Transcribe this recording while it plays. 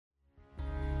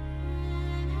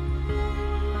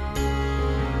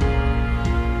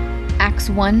Acts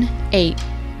 1:8.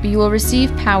 But you will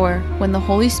receive power when the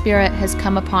Holy Spirit has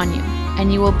come upon you,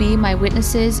 and you will be my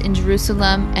witnesses in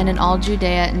Jerusalem and in all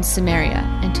Judea and Samaria,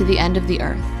 and to the end of the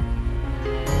earth.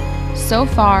 So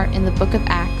far in the book of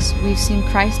Acts, we've seen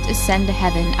Christ ascend to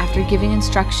heaven after giving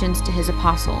instructions to his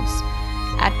apostles.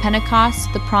 At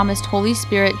Pentecost, the promised Holy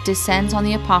Spirit descends on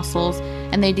the apostles,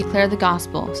 and they declare the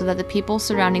gospel so that the people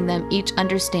surrounding them each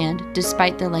understand,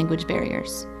 despite their language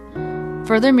barriers.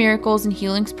 Further miracles and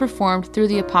healings performed through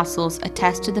the apostles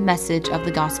attest to the message of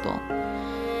the gospel.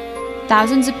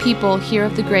 Thousands of people hear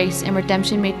of the grace and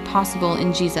redemption made possible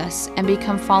in Jesus and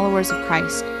become followers of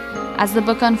Christ. As the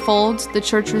book unfolds, the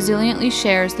church resiliently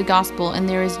shares the gospel, and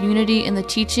there is unity in the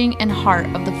teaching and heart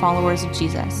of the followers of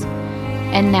Jesus.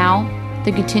 And now,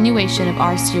 the continuation of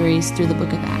our series through the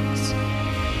book of Acts.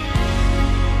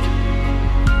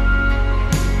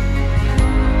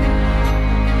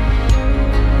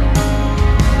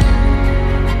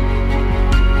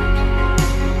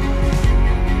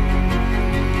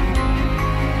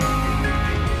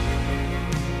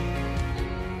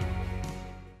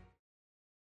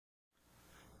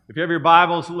 If you have your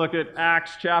Bibles, look at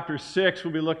Acts chapter 6.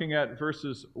 We'll be looking at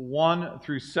verses 1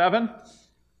 through 7.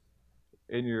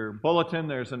 In your bulletin,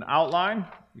 there's an outline.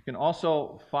 You can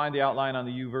also find the outline on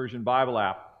the YouVersion Bible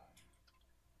app.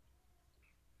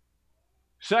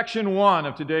 Section 1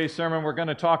 of today's sermon, we're going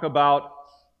to talk about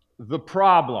the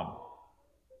problem.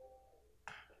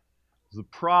 The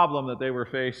problem that they were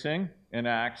facing in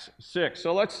Acts 6.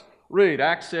 So let's read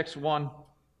Acts 6, 1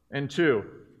 and 2.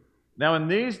 Now in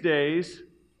these days,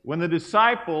 when the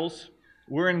disciples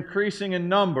were increasing in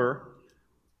number,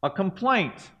 a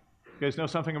complaint. You guys know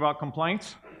something about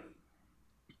complaints?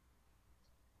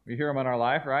 We hear them in our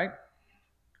life, right?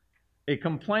 A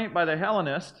complaint by the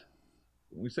Hellenists.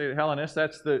 When we say the Hellenists,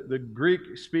 that's the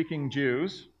Greek-speaking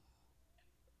Jews,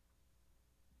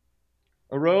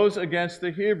 arose against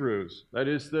the Hebrews. That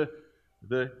is the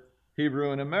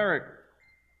Hebrew and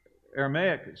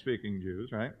Aramaic-speaking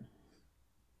Jews, right?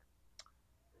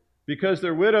 Because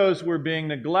their widows were being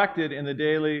neglected in the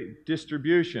daily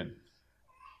distribution.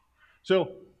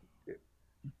 So,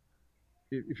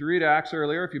 if you read Acts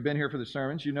earlier, if you've been here for the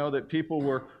sermons, you know that people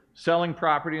were selling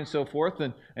property and so forth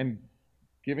and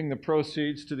giving the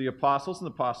proceeds to the apostles, and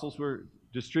the apostles were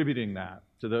distributing that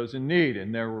to those in need,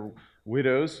 and there were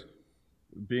widows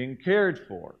being cared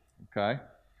for, okay?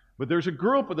 But there's a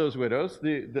group of those widows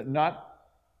that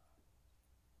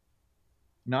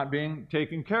not being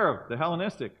taken care of, the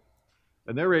Hellenistic.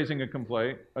 And they're raising a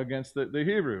complaint against the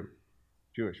Hebrew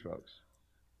Jewish folks.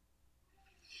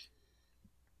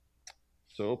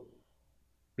 So,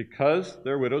 because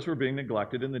their widows were being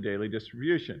neglected in the daily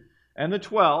distribution. And the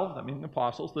 12, I mean the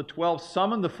apostles, the 12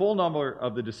 summoned the full number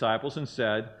of the disciples and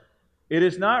said, "It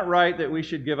is not right that we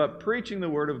should give up preaching the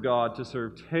word of God to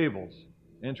serve tables."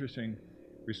 Interesting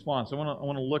response. I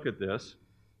want to look at this.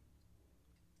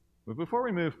 But before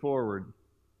we move forward,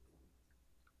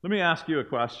 let me ask you a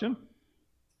question.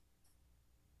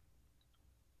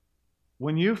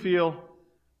 When you feel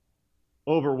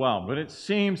overwhelmed, when it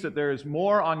seems that there is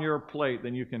more on your plate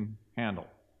than you can handle,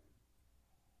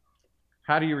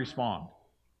 how do you respond?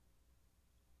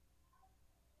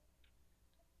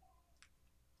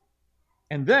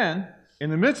 And then,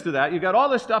 in the midst of that, you've got all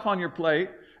this stuff on your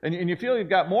plate, and you feel you've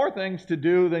got more things to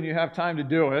do than you have time to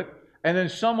do it, and then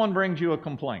someone brings you a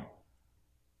complaint.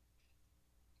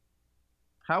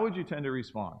 How would you tend to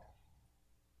respond?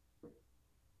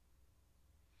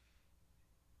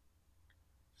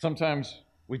 Sometimes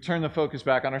we turn the focus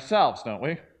back on ourselves, don't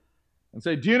we? And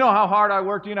say, do you know how hard I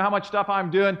work? Do you know how much stuff I'm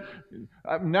doing?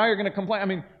 Now you're going to complain. I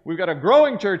mean, we've got a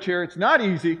growing church here. It's not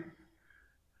easy.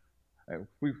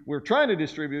 We're trying to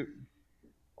distribute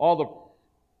all the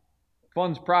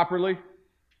funds properly.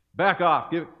 Back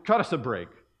off. Cut us a break.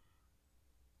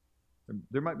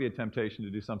 There might be a temptation to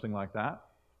do something like that.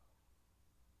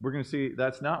 We're going to see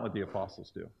that's not what the apostles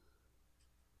do.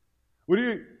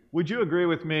 Would you agree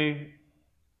with me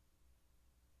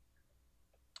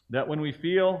that when we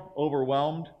feel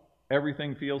overwhelmed,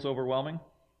 everything feels overwhelming?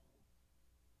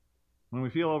 When we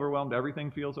feel overwhelmed, everything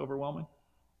feels overwhelming?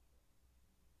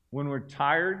 When we're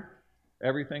tired,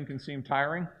 everything can seem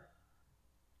tiring?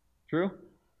 True?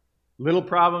 Little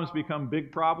problems become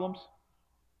big problems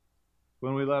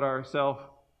when we let ourselves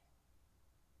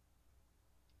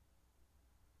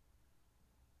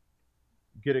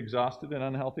get exhausted in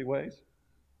unhealthy ways.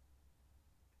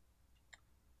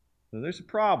 So there's a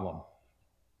problem.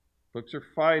 Folks are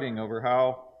fighting over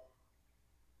how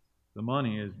the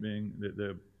money is being,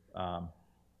 the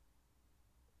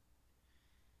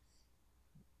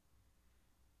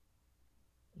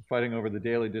fighting over the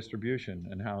daily distribution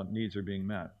and how needs are being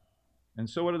met. And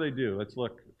so what do? Let's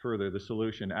look further, the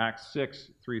solution. Acts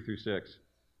 6, 3 through 6.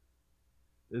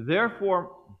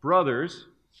 Therefore, brothers,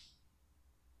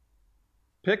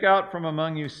 pick out from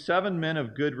among you 7 men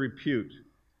of good repute,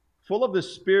 full of the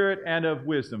Spirit and of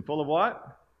wisdom. Full of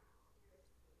what?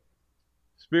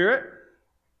 Spirit.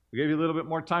 We gave you a little bit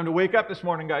more time to wake up this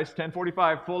morning, guys.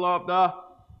 10:45. Full of the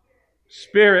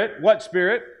Spirit. What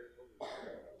Spirit?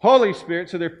 Holy Spirit.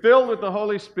 So they're filled with the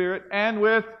Holy Spirit and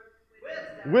with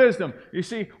wisdom. You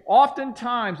see,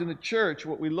 oftentimes in the church,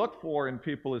 what we look for in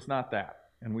people is not that.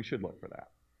 And we should look for that.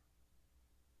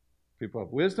 People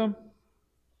have wisdom,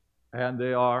 and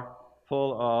they are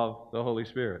full of the Holy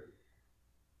Spirit.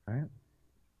 Right?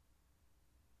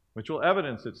 Which will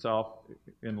evidence itself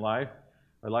in life,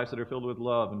 our lives that are filled with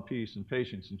love and peace and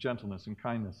patience and gentleness and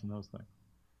kindness and those things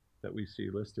that we see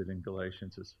listed in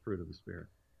Galatians as fruit of the Spirit.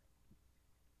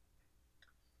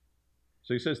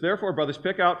 So he says, therefore, brothers,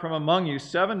 pick out from among you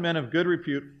 7 men of good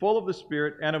repute, full of the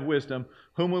Spirit and of wisdom,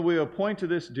 whom will we appoint to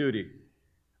this duty.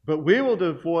 But we will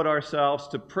devote ourselves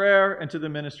to prayer and to the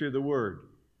ministry of the word.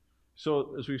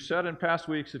 So, as we've said in past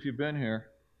weeks, if you've been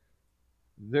here,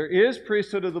 there is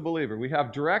priesthood of the believer. We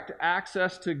have direct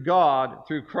access to God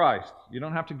through Christ. You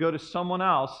don't have to go to someone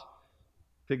else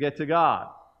to get to God.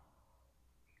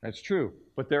 That's true.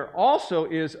 But there also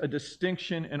is a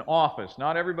distinction in office.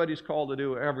 Not everybody's called to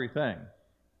do everything.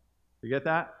 You get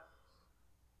that?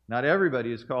 Not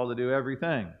everybody is called to do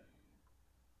everything.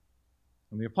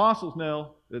 And the apostles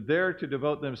know that they're to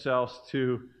devote themselves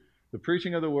to the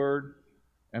preaching of the word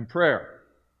and prayer.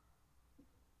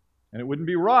 And it wouldn't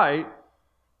be right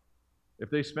if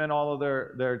they spent all of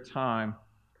their time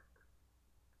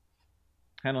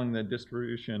handling the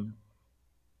distribution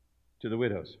to the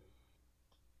widows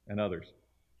and others.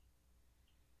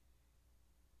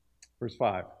 Verse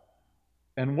 5.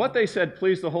 And what they said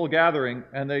pleased the whole gathering,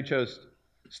 and they chose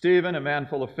Stephen, a man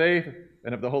full of faith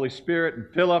and of the Holy Spirit, and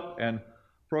Philip, and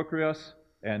Prochorus,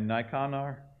 and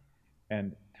Nicanor,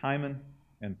 and Timon,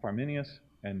 and Parmenius,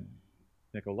 and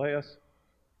Nicolaus,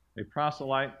 a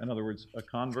proselyte, in other words, a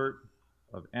convert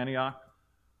of Antioch.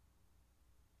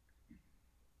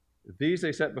 These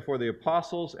they set before the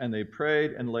apostles, and they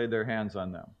prayed and laid their hands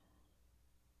on them.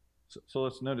 So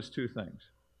let's notice 2 things.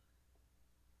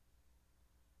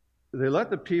 They let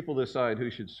the people decide who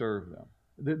should serve them.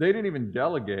 They didn't even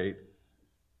delegate.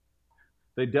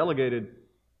 They delegated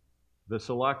the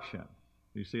selection.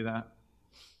 You see that?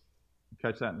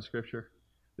 Catch that in Scripture?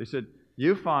 They said,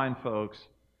 you find folks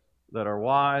that are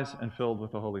wise and filled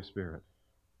with the Holy Spirit.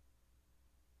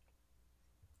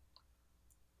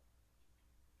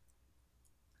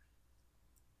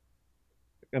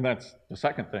 And that's the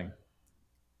second thing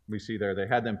we see there. They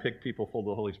had them pick people full of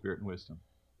the Holy Spirit and wisdom.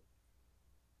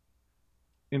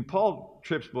 In Paul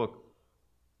Tripp's book,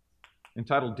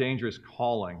 entitled Dangerous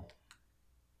Calling,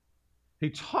 he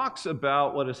talks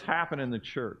about what has happened in the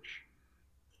church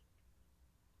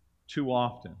too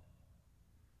often.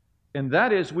 And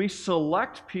that is, we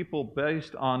select people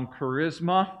based on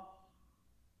charisma,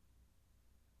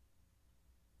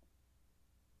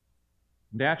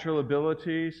 natural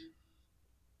abilities,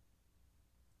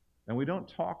 and we don't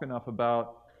talk enough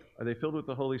about, are they filled with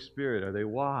the Holy Spirit? Are they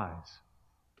wise?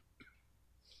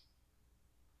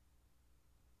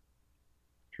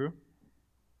 True?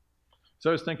 So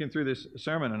I was thinking through this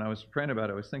sermon, and I was praying about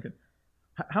it. I was thinking,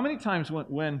 how many times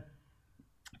when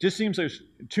it just seems there's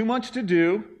too much to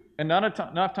do and not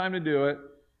enough time to do it,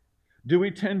 do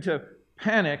we tend to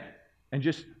panic and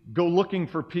just go looking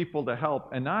for people to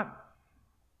help and not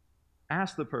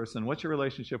ask the person, what's your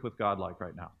relationship with God like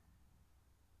right now?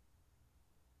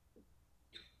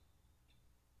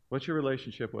 What's your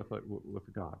relationship with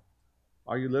God?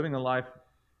 Are you living a life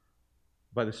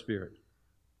by the Spirit?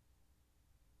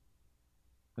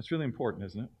 That's really important,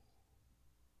 isn't it?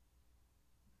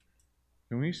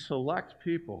 When we select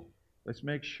people, let's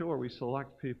make sure we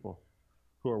select people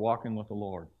who are walking with the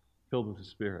Lord, filled with the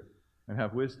Spirit, and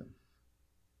have wisdom.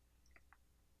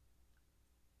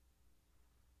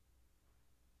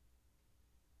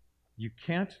 You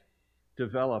can't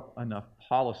develop enough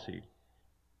policy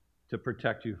to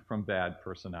protect you from bad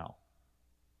personnel.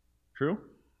 True?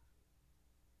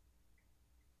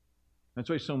 That's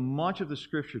why so much of the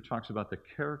Scripture talks about the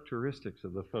characteristics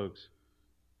of the folks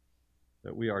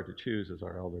that we are to choose as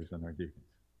our elders and our deacons.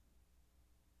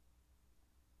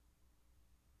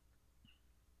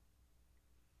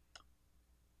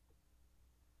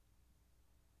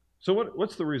 So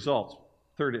what's the results?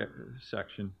 Third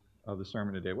section of the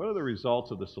sermon today. What are the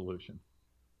results of the solution?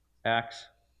 Acts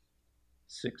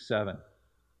 6:7.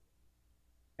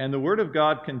 And the word of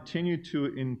God continued to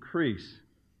increase.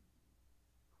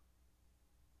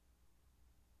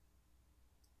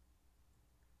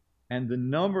 And the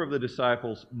number of the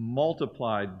disciples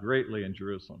multiplied greatly in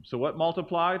Jerusalem. So what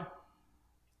multiplied?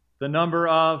 The number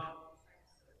of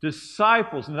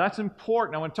disciples. And that's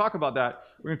important. I want to talk about that.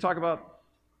 We're going to talk about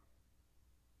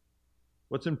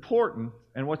what's important.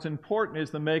 And what's important is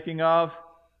the making of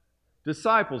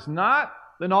disciples, not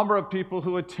the number of people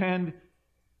who attend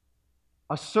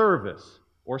a service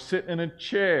or sit in a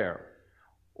chair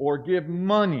or give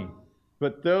money,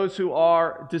 but those who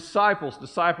are disciples.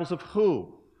 Disciples of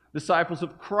who? Disciples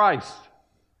of Christ.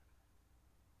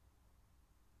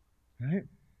 Right?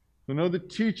 Who know the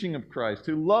teaching of Christ,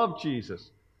 who love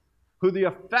Jesus, who the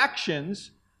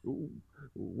affections,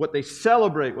 what they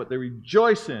celebrate, what they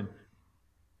rejoice in,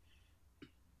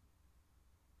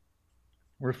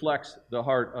 reflects the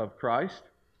heart of Christ,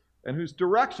 and whose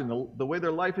direction, the way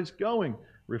their life is going,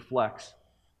 reflects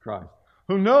Christ.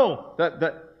 Who know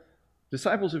that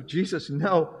disciples of Jesus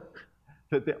know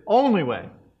that the only way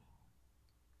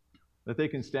that they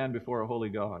can stand before a holy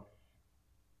God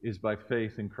is by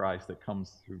faith in Christ that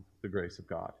comes through the grace of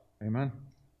God. Amen?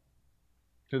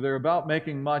 So they're about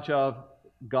making much of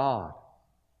God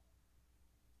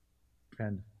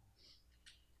and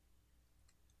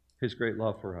His great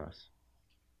love for us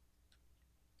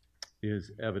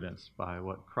is evidenced by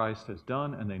what Christ has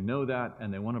done, and they know that,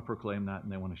 and they want to proclaim that,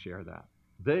 and they want to share that.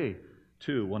 They,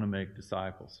 too, want to make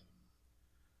disciples.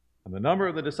 And the number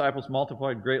of the disciples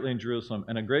multiplied greatly in Jerusalem,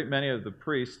 and a great many of the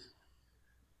priests,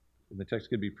 and the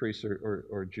text could be priests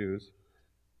or Jews,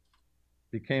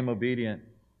 became obedient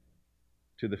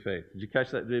to the faith. Did you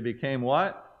catch that? They became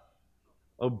what?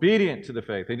 Obedient to the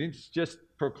faith. They didn't just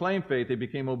proclaim faith, they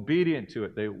became obedient to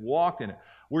it. They walked in it.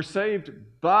 We're saved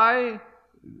by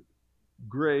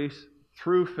grace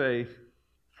through faith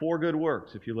for good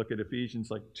works. If you look at Ephesians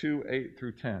 2:8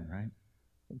 through 10, right?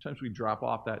 Sometimes we drop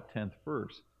off that 10th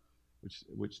verse,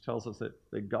 which tells us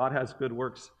that God has good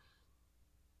works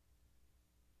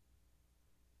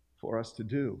for us to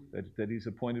do, that He's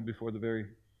appointed before the very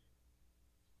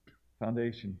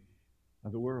foundation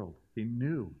of the world. He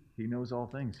knows all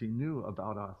things. He knew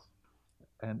about us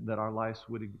and that our lives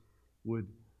would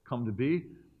come to be,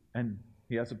 and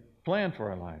He has a plan for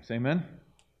our lives. Amen?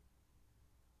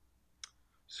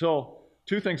 So,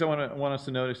 two things I want us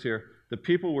to notice here. The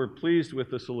people were pleased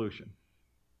with the solution.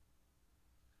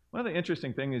 One of the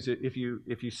interesting things is if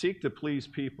you seek to please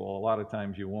people, a lot of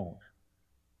times you won't.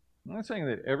 I'm not saying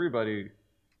that everybody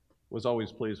was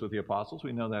always pleased with the apostles.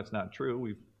 We know that's not true.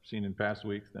 We've seen in past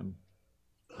weeks them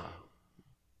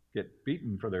get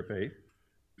beaten for their faith.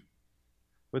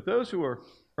 But those who are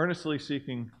earnestly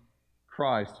seeking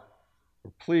Christ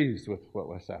were pleased with what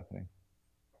was happening.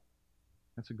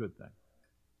 That's a good thing.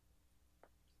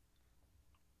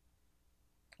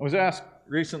 I was asked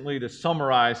recently to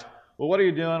summarize, well, what are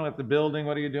you doing with the building?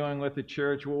 What are you doing with the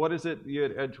church? Well, what is it you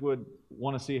at Edgewood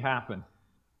want to see happen?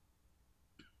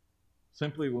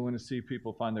 Simply, we want to see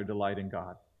people find their delight in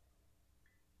God.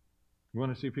 We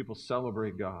want to see people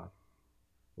celebrate God.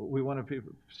 We want to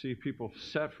see people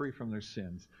set free from their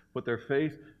sins, put their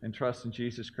faith and trust in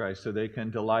Jesus Christ so they can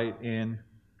delight in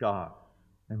God.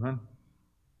 Amen?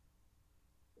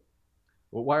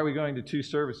 Well, why are we going to 2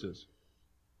 services?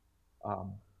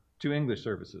 2 English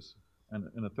services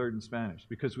and a 3rd in Spanish?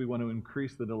 Because we want to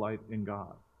increase the delight in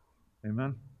God.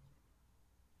 Amen?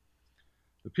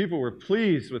 The people were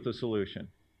pleased with the solution.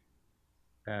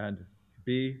 And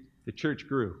B, the church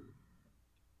grew.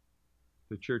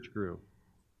 The church grew.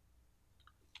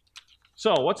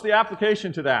 So, what's the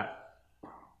application to that?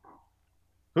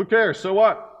 Who cares? So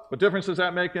what? What difference does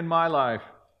that make in my life?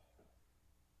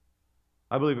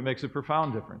 I believe it makes a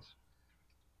profound difference.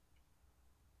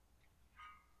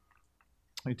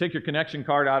 You take your connection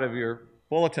card out of your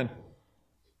bulletin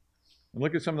and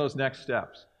look at some of those next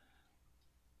steps.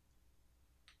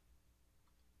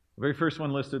 The very first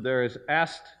one listed there is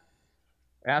ask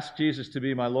Jesus to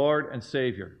be my Lord and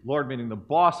Savior. Lord meaning the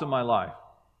boss of my life,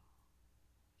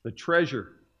 the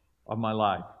treasure of my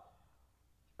life.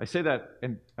 I say that,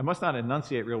 and I must not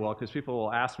enunciate real well because people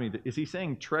will ask me, is he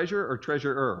saying treasure or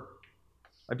treasurer?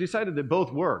 I've decided that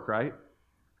both work, right?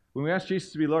 When we ask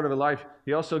Jesus to be Lord of our life,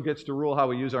 he also gets to rule how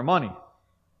we use our money.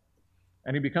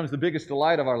 And he becomes the biggest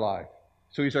delight of our life.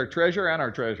 So he's our treasure and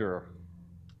our treasurer.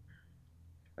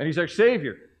 And he's our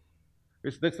Savior.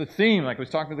 That's the theme, like I was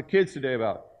talking to the kids today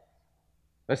about.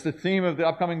 That's the theme of the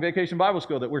upcoming Vacation Bible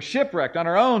School, that we're shipwrecked on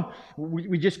our own.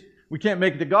 We can't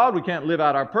make it to God. We can't live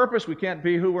out our purpose. We can't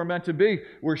be who we're meant to be.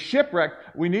 We're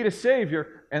shipwrecked. We need a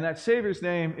Savior, and that Savior's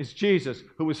name is Jesus,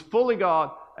 who is fully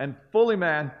God and fully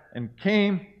man and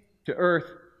came to earth,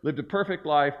 lived a perfect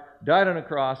life, died on a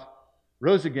cross,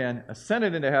 rose again,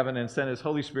 ascended into heaven, and sent his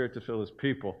Holy Spirit to fill his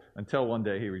people until one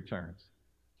day he returns.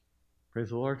 Praise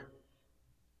the Lord.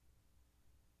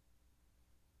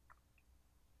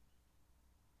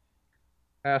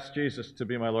 Ask Jesus to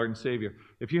be my Lord and Savior.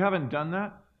 If you haven't done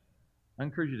that, I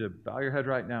encourage you to bow your head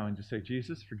right now and just say,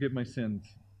 Jesus, forgive my sins.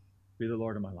 Be the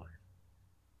Lord of my life.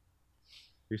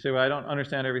 You say, well, I don't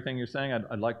understand everything you're saying.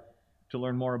 I'd like to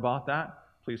learn more about that.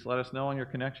 Please let us know on your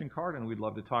connection card, and we'd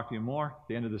love to talk to you more. At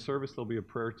the end of the service, there'll be a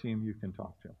prayer team you can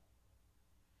talk to.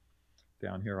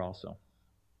 Down here also.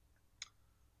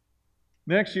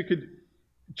 Next, you could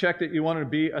check that you want to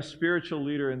be a spiritual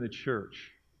leader in the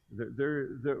church.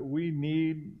 We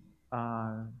need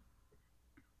the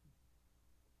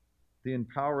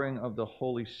empowering of the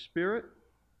Holy Spirit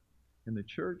in the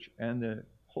church, and the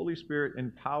Holy Spirit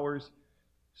empowers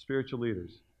spiritual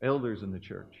leaders, elders in the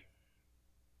church.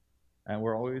 And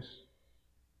we're always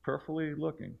prayerfully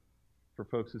looking for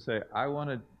folks who say, I want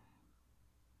to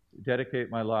dedicate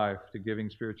my life to giving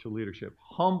spiritual leadership.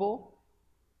 Humble,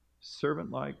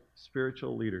 servant-like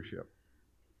spiritual leadership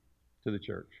to the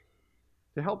church.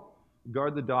 To help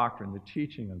guard the doctrine, the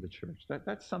teaching of the church.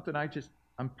 That's something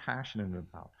I'm passionate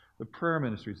about. The prayer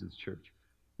ministries of the church.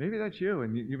 Maybe that's you,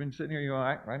 and you've been sitting here, you go,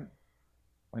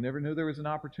 I never knew there was an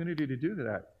opportunity to do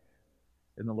that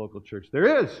in the local church.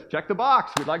 There is. Check the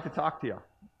box. We'd like to talk to you.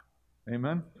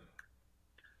 Amen.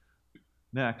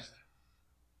 Next,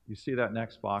 you see that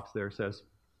next box there says,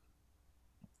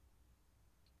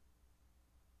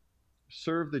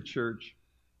 serve the church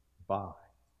by.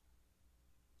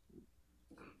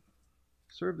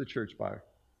 Serve the church by.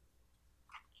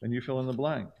 And you fill in the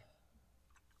blank.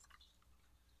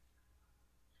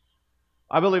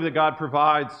 I believe that God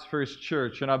provides for His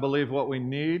church, and I believe what we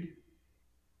need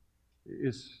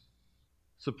is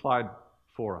supplied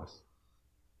for us.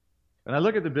 And I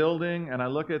look at the building, and I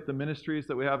look at the ministries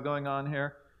that we have going on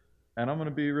here, and I'm going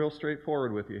to be real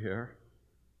straightforward with you here.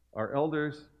 Our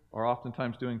elders are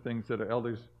oftentimes doing things that our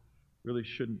elders really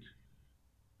shouldn't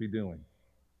be doing.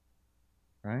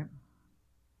 Right?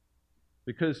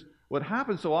 Because what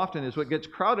happens so often is what gets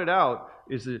crowded out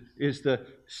is the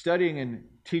studying and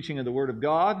teaching of the Word of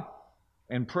God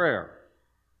and prayer.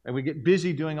 And we get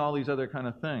busy doing all these other kind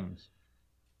of things.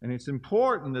 And it's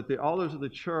important that the elders of the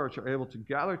church are able to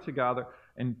gather together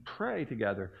and pray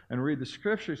together and read the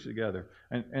Scriptures together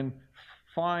and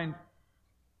find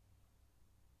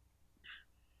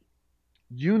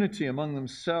unity among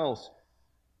themselves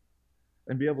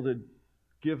and be able to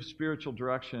give spiritual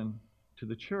direction to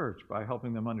the church by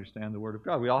helping them understand the Word of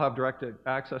God. We all have direct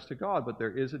access to God, but there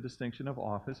is a distinction of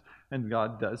office, and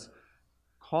God does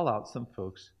call out some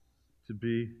folks to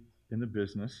be in the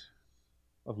business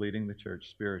of leading the church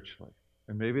spiritually.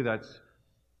 And maybe that's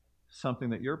something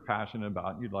that you're passionate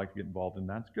about and you'd like to get involved in.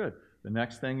 That's good. The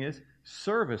next thing is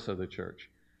service of the church.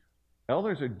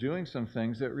 Elders are doing some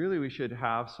things that really we should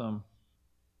have some,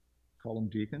 call them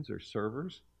deacons or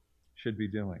servers, should be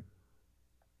doing.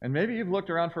 And maybe you've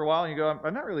looked around for a while and you go,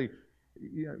 I'm not really,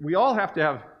 we all have to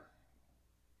have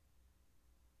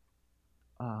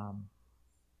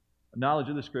knowledge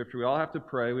of the Scripture. We all have to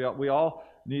pray. We all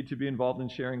need to be involved in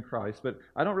sharing Christ. But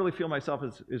I don't really feel myself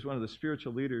as one of the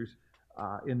spiritual leaders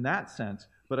in that sense.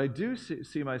 But I do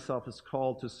see myself as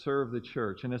called to serve the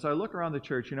church. And as I look around the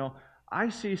church, I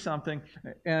see something,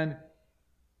 and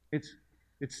it's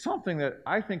something that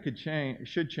I think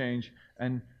should change.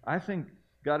 And I think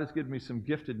God has given me some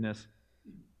giftedness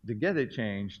to get it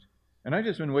changed. And I've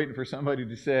just been waiting for somebody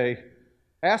to say,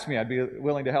 ask me, I'd be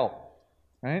willing to help.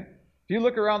 Right? If you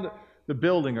look around the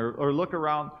building or look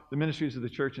around the ministries of the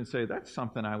church and say, that's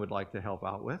something I would like to help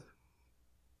out with,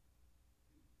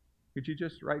 could you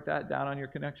just write that down on your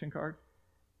connection card?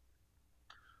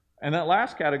 And that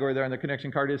last category there on the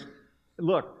connection card is,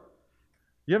 look,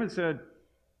 you haven't said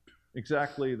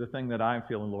exactly the thing that I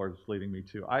feel the Lord is leading me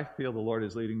to. I feel the Lord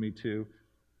is leading me to,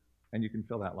 and you can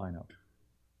fill that line up.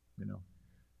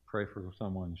 Pray for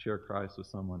someone, share Christ with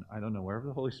someone. I don't know, wherever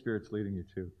the Holy Spirit's leading you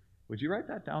to. Would you write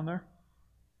that down there?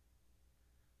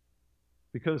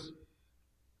 Because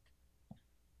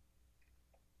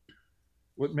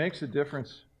what makes a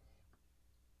difference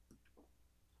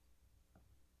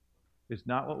is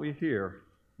not what we hear,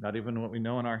 not even what we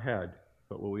know in our head,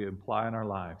 but what we apply in our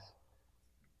lives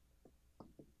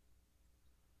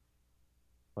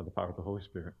by the power of the Holy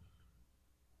Spirit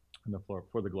and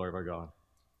for the glory of our God.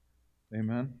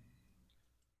 Amen.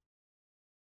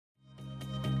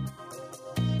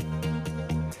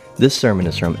 This sermon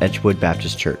is from Edgewood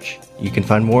Baptist Church. You can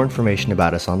find more information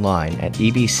about us online at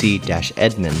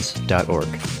ebc-edmonds.org.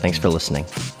 Thanks for listening.